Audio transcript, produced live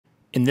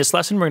In this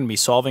lesson, we're going to be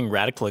solving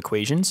radical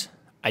equations,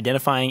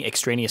 identifying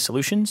extraneous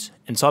solutions,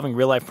 and solving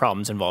real-life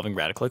problems involving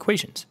radical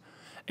equations.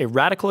 A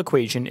radical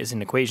equation is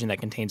an equation that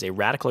contains a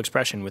radical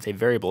expression with a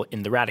variable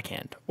in the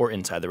radicand, or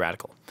inside the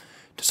radical.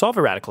 To solve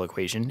a radical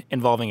equation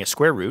involving a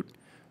square root,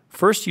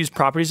 first use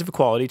properties of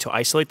equality to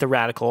isolate the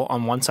radical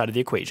on one side of the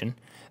equation,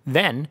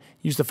 then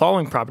use the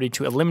following property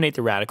to eliminate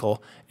the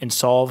radical and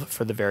solve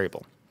for the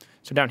variable.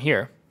 So down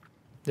here,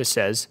 this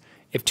says,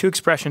 if two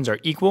expressions are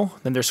equal,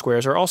 then their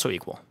squares are also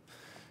equal.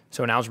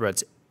 So in algebra,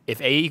 it's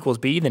if a equals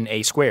b, then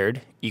a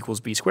squared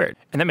equals b squared.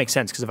 And that makes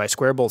sense because if I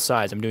square both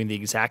sides, I'm doing the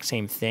exact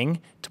same thing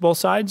to both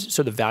sides,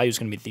 so the value is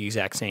going to be the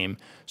exact same.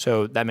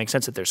 So that makes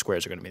sense that their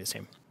squares are going to be the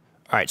same.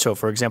 All right, so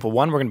for example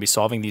 1, we're going to be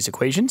solving these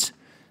equations.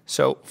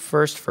 So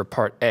first for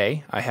part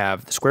A, I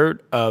have the square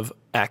root of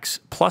x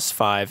plus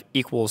 5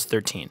 equals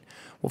 13.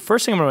 Well,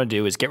 first thing I'm going to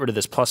do is get rid of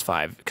this plus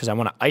 5 because I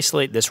want to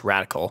isolate this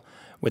radical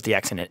with the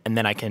x in it, and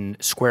then I can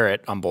square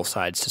it on both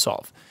sides to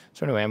solve.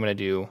 So anyway, I'm going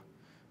to do,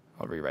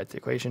 I'll rewrite the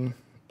equation.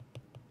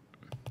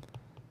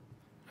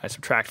 I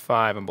subtract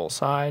 5 on both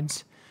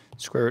sides.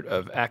 Square root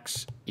of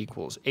x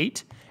equals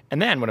 8.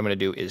 And then what I'm going to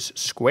do is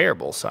square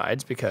both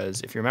sides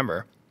because if you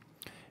remember,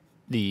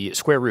 the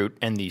square root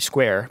and the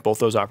square, both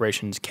those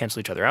operations cancel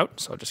each other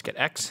out. So I'll just get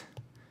x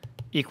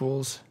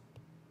equals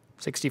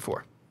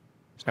 64.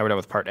 So now we're done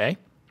with part A. If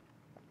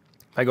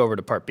I go over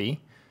to part B,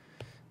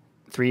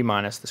 3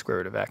 minus the square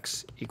root of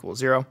x equals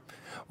 0.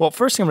 Well,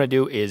 first thing I'm going to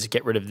do is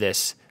get rid of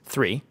this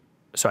 3.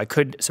 So I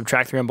could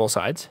subtract 3 on both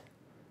sides.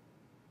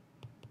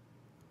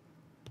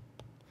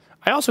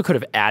 I also could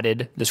have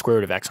added the square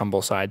root of x on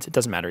both sides. It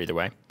doesn't matter either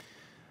way.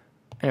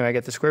 Anyway, I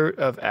get the square root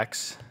of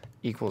x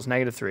equals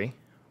negative 3.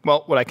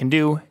 Well, what I can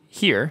do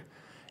here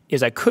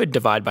is I could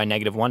divide by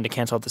negative 1 to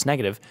cancel out this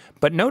negative.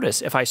 But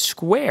notice, if I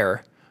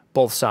square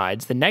both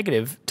sides, the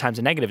negative times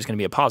the negative is going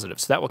to be a positive.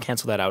 So that will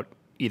cancel that out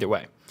either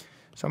way.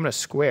 So I'm going to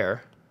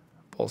square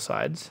both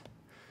sides.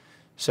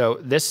 So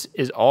this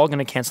is all going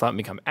to cancel out and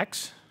become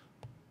x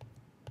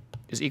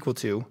is equal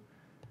to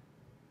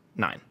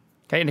 9.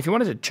 Okay, and if you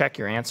wanted to check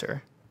your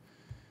answer,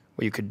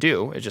 what you could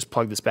do is just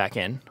plug this back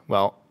in.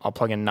 Well, I'll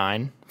plug in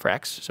 9 for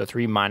x, so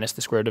 3 minus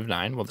the square root of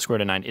 9. Well, the square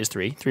root of 9 is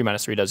 3. 3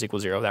 minus 3 does equal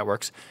 0. That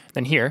works.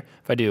 Then here,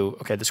 if I do,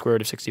 okay, the square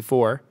root of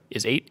 64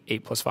 is 8.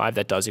 8 plus 5,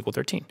 that does equal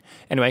 13.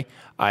 Anyway,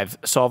 I've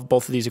solved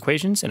both of these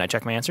equations, and I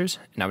checked my answers,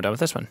 and now we're done with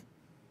this one.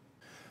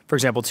 For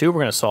example 2, we're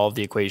going to solve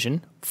the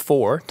equation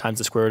 4 times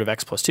the square root of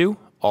x plus 2,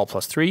 all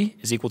plus 3,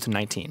 is equal to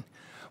 19.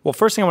 Well,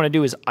 first thing I want to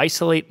do is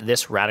isolate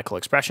this radical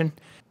expression.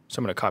 So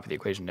I'm going to copy the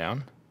equation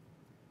down.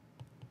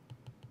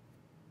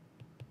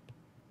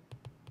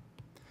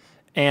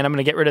 And I'm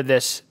going to get rid of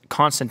this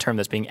constant term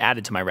that's being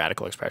added to my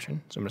radical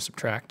expression. So I'm going to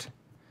subtract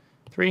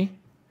 3.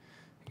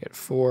 I get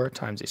 4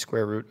 times the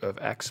square root of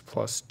x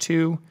plus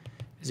 2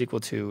 is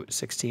equal to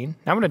 16.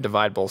 Now I'm going to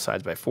divide both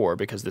sides by 4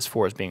 because this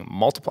 4 is being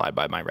multiplied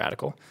by my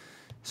radical.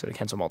 So to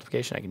cancel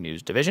multiplication, I can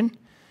use division.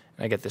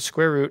 And I get the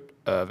square root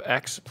of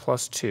x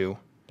plus 2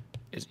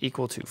 is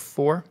equal to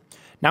 4.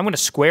 Now I'm going to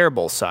square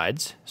both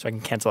sides so I can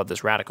cancel out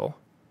this radical.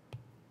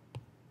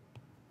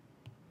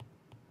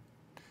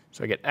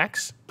 So I get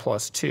x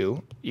plus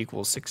 2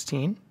 equals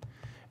 16. And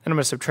I'm going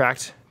to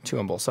subtract 2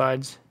 on both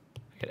sides.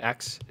 I get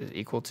x is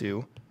equal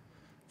to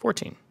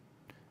 14.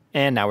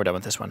 And now we're done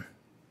with this one.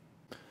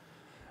 All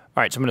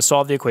right, so I'm going to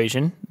solve the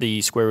equation.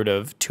 The square root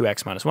of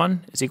 2x minus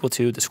 1 is equal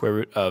to the square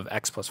root of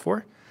x plus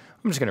 4.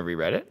 I'm just going to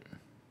rewrite it.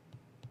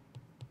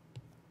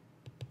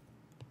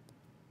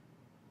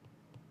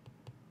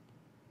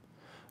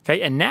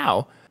 Okay, and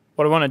now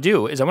what I want to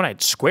do is I want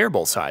to square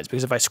both sides,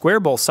 because if I square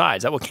both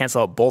sides, that will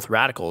cancel out both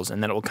radicals,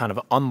 and then it will kind of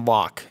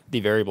unlock the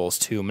variables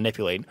to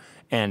manipulate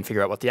and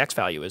figure out what the x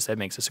value is that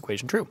makes this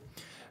equation true.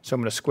 So I'm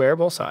going to square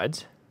both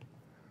sides.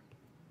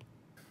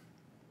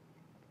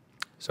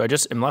 So I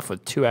just am left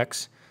with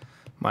 2x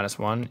minus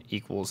 1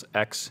 equals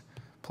x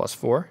plus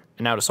 4.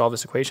 And now to solve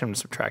this equation, I'm going to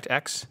subtract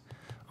x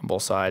on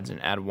both sides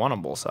and add 1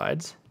 on both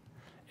sides.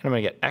 And I'm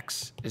going to get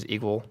x is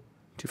equal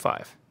to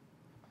 5.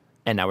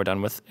 And now we're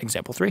done with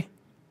example 3.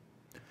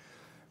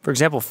 For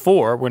example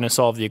 4, we're going to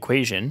solve the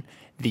equation,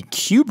 the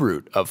cube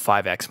root of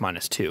 5x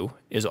minus 2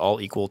 is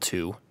all equal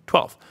to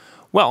 12.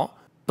 Well,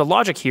 the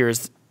logic here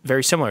is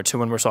very similar to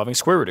when we're solving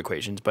square root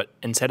equations, but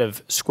instead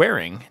of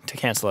squaring to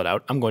cancel it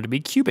out, I'm going to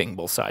be cubing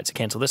both sides to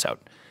cancel this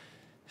out.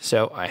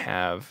 So I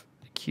have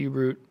the cube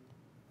root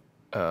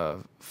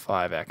of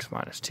 5x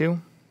minus 2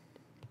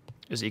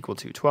 is equal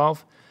to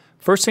 12.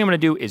 First thing I'm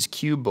going to do is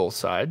cube both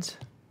sides.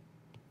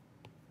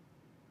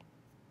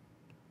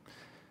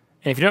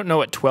 And if you don't know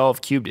what 12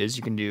 cubed is,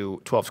 you can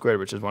do 12 squared,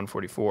 which is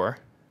 144,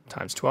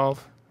 times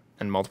 12,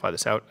 and multiply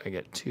this out. I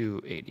get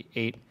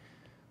 288,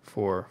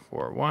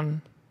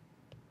 441.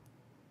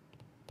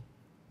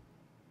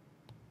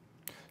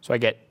 So I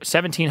get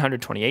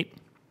 1,728.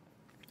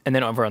 And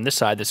then over on this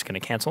side, this is going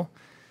to cancel.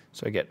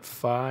 So I get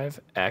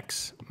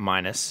 5x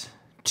minus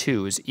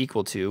 2 is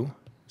equal to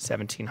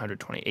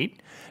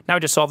 1,728. Now I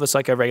just solve this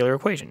like a regular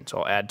equation. So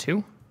I'll add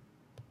 2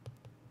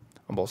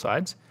 on both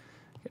sides.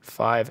 Get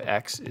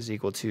 5x is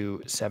equal to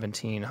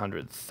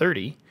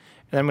 1,730.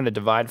 then I'm going to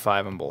divide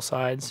 5 on both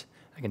sides.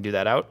 I can do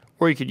that out,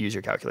 or you could use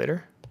your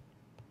calculator.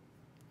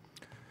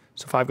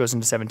 So 5 goes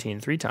into 17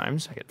 3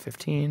 times. I get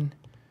 15,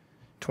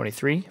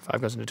 23.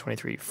 5 goes into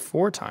 23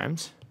 4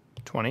 times,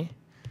 20.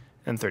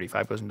 And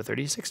 35 goes into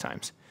 36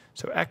 times.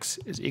 So x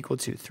is equal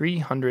to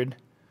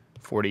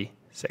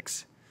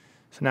 346.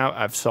 So now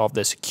I've solved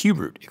this cube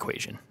root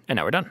equation, and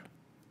now we're done.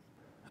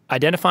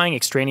 Identifying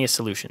extraneous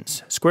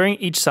solutions. Squaring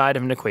each side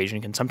of an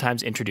equation can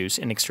sometimes introduce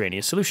an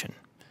extraneous solution.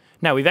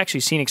 Now, we've actually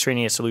seen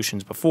extraneous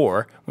solutions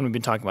before when we've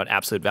been talking about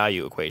absolute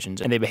value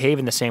equations, and they behave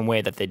in the same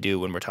way that they do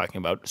when we're talking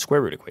about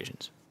square root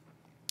equations.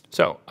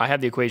 So I have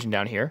the equation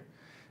down here.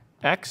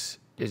 X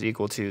is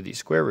equal to the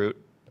square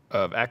root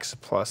of x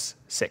plus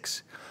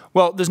 6.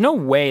 Well, there's no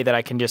way that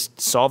I can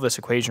just solve this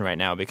equation right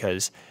now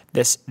because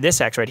this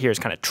x right here is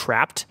kind of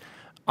trapped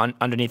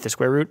underneath the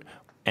square root,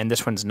 and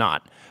this one's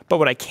not. But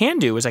what I can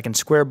do is I can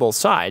square both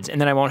sides, and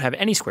then I won't have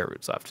any square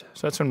roots left.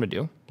 So that's what I'm going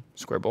to do.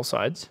 Square both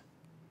sides.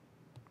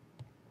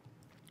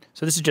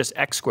 So this is just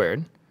x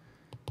squared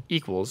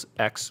equals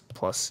x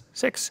plus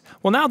 6.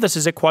 Well, now this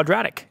is a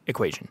quadratic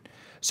equation.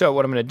 So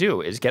what I'm going to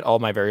do is get all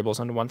my variables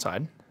onto one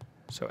side.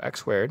 So x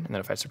squared, and then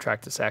if I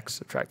subtract this x,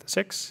 subtract the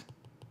 6,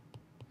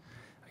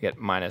 I get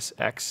minus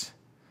x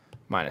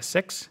minus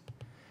 6.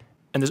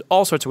 And there's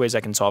all sorts of ways I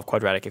can solve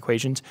quadratic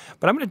equations,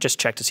 but I'm going to just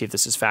check to see if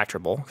this is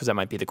factorable, because that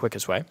might be the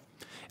quickest way.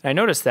 And I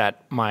notice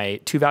that my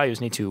two values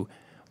need to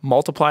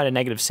multiply to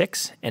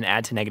 -6 and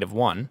add to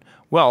 -1.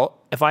 Well,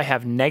 if I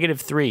have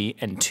 -3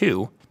 and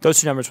 2,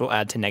 those two numbers will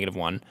add to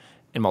 -1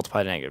 and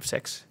multiply to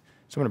 -6.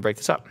 So I'm going to break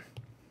this up.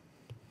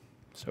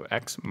 So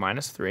x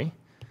minus 3,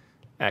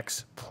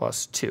 x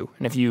plus 2.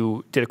 And if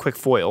you did a quick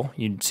FOIL,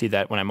 you'd see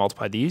that when I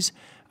multiply these,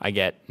 I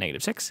get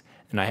 -6,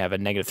 and I have a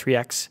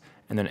 -3x,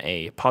 and then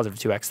a positive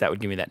 2x. That would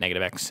give me that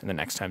 -x, and then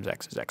x times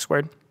x is x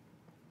squared.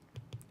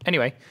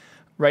 Anyway,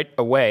 right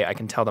away, I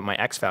can tell that my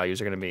x values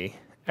are going to be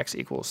x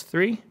equals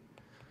 3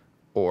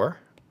 or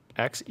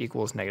x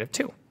equals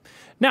 -2.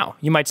 Now,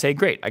 you might say,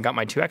 great, I got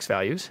my two x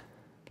values,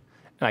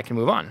 and I can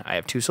move on. I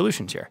have two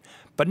solutions here.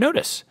 But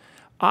notice,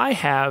 I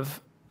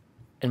have,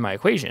 in my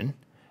equation,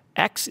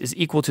 x is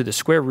equal to the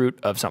square root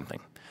of something.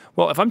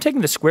 Well, if I'm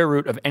taking the square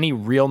root of any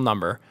real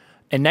number,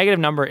 a negative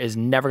number is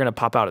never going to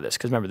pop out of this,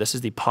 because remember, this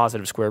is the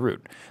positive square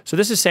root. So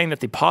this is saying that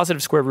the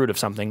positive square root of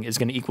something is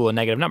going to equal a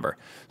negative number.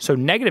 So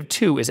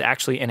 -2 is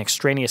actually an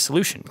extraneous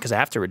solution, because I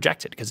have to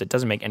reject it, because it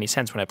doesn't make any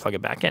sense when I plug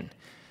it back in.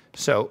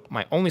 So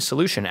my only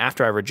solution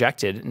after I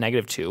rejected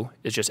 -2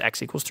 is just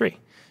x equals 3.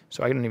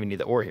 So I don't even need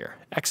the or here.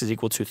 X is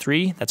equal to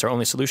 3. That's our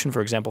only solution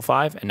for example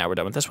 5, and now we're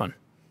done with this one.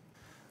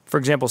 For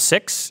example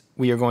 6,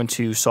 we are going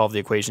to solve the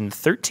equation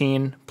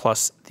 13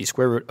 plus the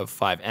square root of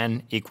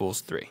 5n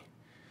equals 3.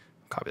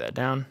 Copy that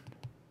down.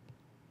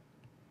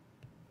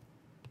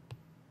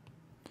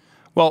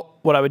 Well,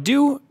 what I would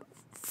do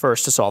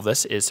first to solve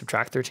this is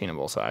subtract 13 on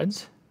both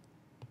sides.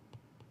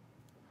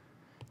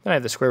 Then I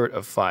have the square root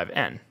of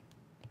 5n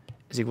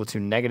is equal to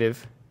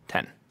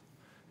 -10.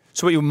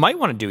 So what you might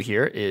want to do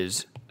here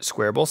is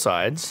square both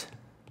sides,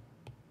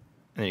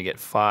 and then you get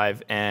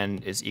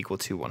 5n is equal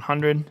to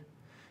 100,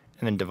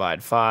 and then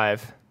divide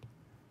 5,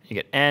 you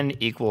get n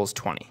equals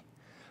 20.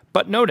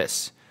 But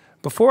notice,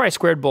 before I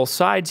squared both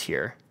sides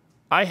here,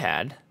 I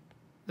had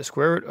the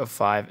square root of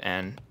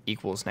 5n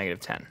equals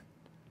 -10.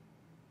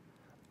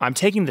 I'm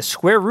taking the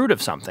square root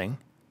of something,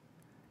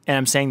 and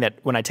I'm saying that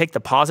when I take the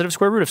positive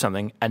square root of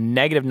something, a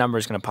negative number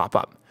is going to pop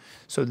up.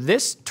 So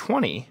this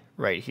 20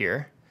 right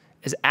here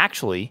is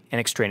actually an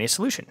extraneous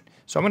solution.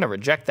 So I'm going to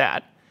reject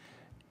that.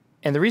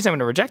 And the reason I'm going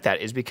to reject that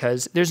is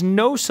because there's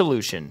no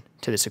solution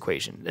to this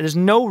equation. There's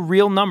no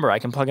real number I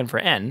can plug in for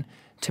n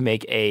to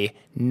make a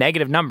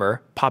negative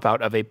number pop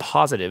out of a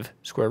positive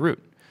square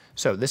root.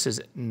 So this is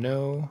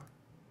no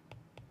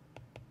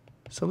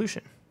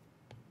solution.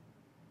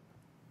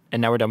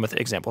 And now we're done with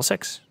example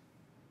 6.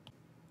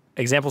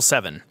 Example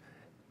 7.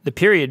 The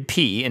period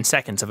p in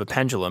seconds of a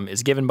pendulum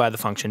is given by the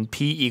function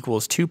p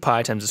equals 2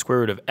 pi times the square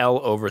root of L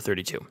over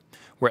 32,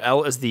 where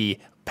L is the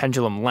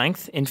pendulum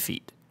length in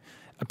feet.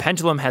 A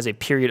pendulum has a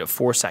period of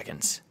 4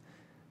 seconds.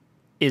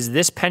 Is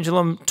this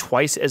pendulum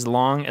twice as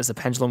long as the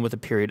pendulum with a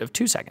period of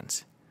 2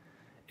 seconds?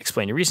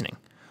 Explain your reasoning.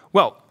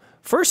 Well,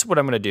 first what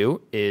I'm going to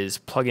do is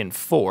plug in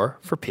 4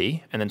 for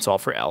p and then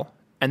solve for L.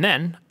 And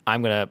then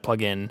I'm going to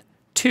plug in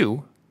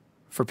 2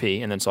 for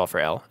p and then solve for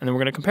L. And then we're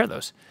going to compare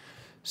those.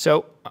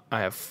 So I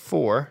have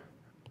 4,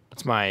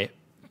 that's my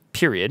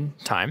period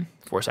time,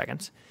 4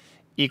 seconds,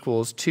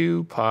 equals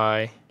 2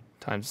 pi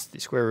times the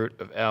square root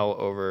of L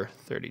over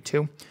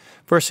 32.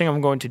 First thing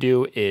I'm going to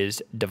do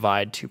is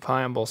divide 2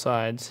 pi on both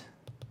sides.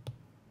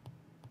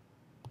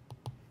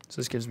 So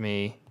this gives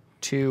me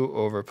 2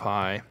 over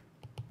pi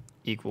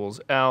equals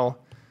L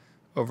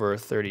over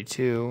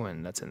 32,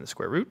 and that's in the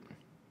square root.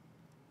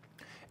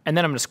 And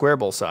then I'm going to square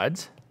both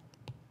sides.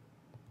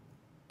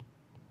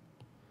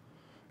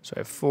 So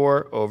I have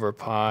 4 over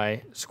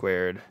pi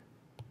squared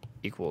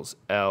equals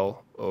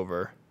L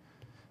over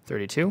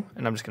 32,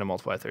 and I'm just going to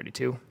multiply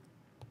 32.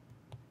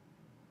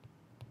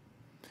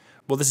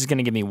 Well, this is going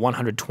to give me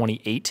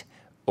 128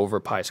 over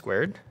pi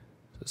squared.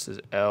 So this is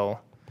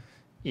L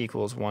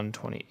equals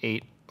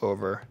 128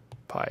 over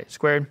pi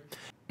squared.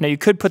 Now you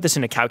could put this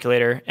in a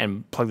calculator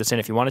and plug this in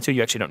if you wanted to.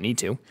 You actually don't need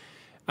to.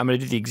 I'm going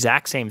to do the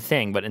exact same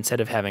thing, but instead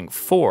of having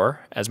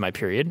 4 as my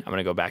period, I'm going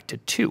to go back to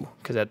 2,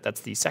 because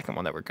that's the second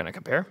one that we're going to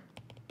compare.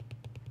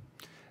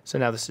 So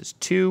now this is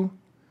 2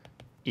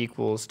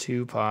 equals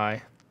 2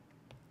 pi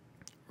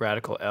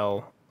radical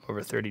L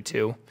over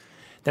 32.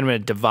 Then I'm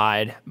going to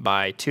divide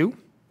by 2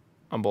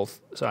 on both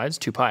sides,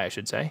 2 pi I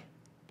should say,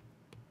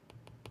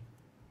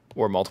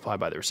 or multiply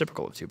by the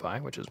reciprocal of 2 pi,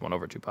 which is 1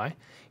 over 2 pi.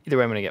 Either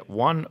way, I'm going to get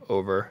 1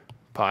 over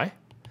pi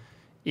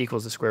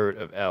equals the square root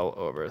of L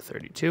over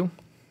 32.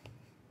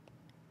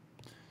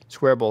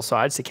 Square both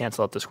sides to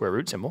cancel out the square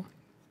root symbol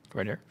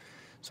right here.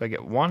 So I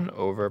get 1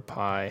 over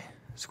pi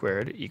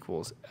squared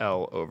equals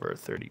L over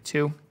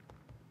 32.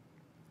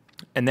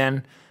 And then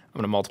I'm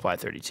going to multiply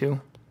 32.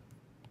 And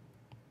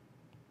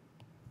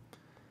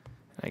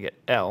I get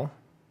L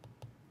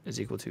is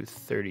equal to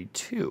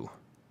 32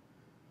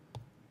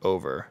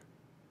 over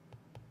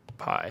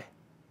pi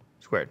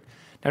squared.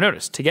 Now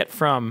notice, to get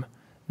from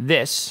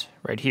this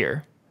right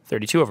here,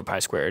 32 over pi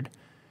squared,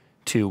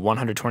 to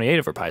 128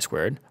 over pi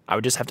squared, I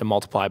would just have to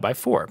multiply by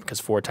 4,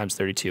 because 4 times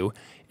 32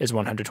 is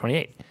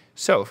 128.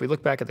 So if we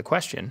look back at the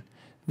question,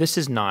 this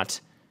is not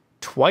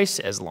twice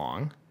as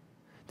long.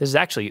 This is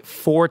actually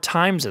 4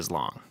 times as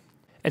long.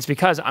 It's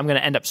because I'm going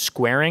to end up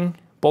squaring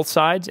both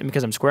sides, and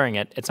because I'm squaring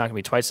it, it's not going to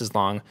be twice as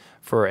long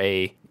for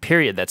a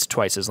period that's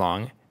twice as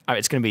long.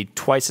 It's going to be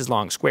twice as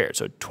long squared.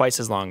 So twice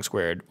as long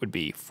squared would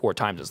be 4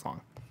 times as long.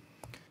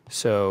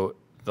 So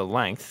the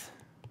length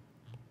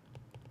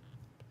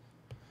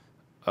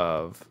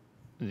of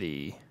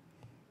the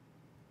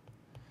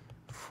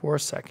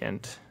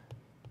 4-second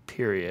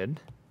period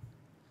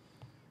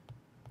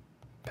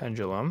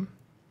pendulum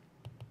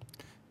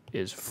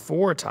is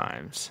 4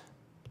 times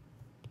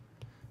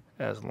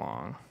as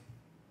long,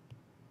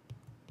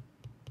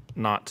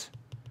 not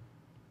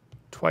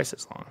twice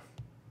as long.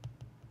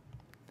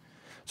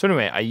 So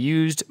anyway, I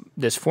used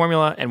this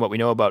formula and what we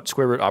know about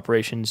square root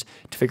operations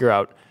to figure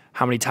out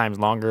how many times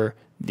longer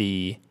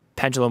the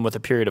pendulum with a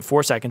period of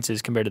 4 seconds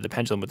is compared to the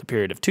pendulum with a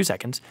period of 2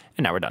 seconds,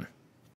 and now we're done.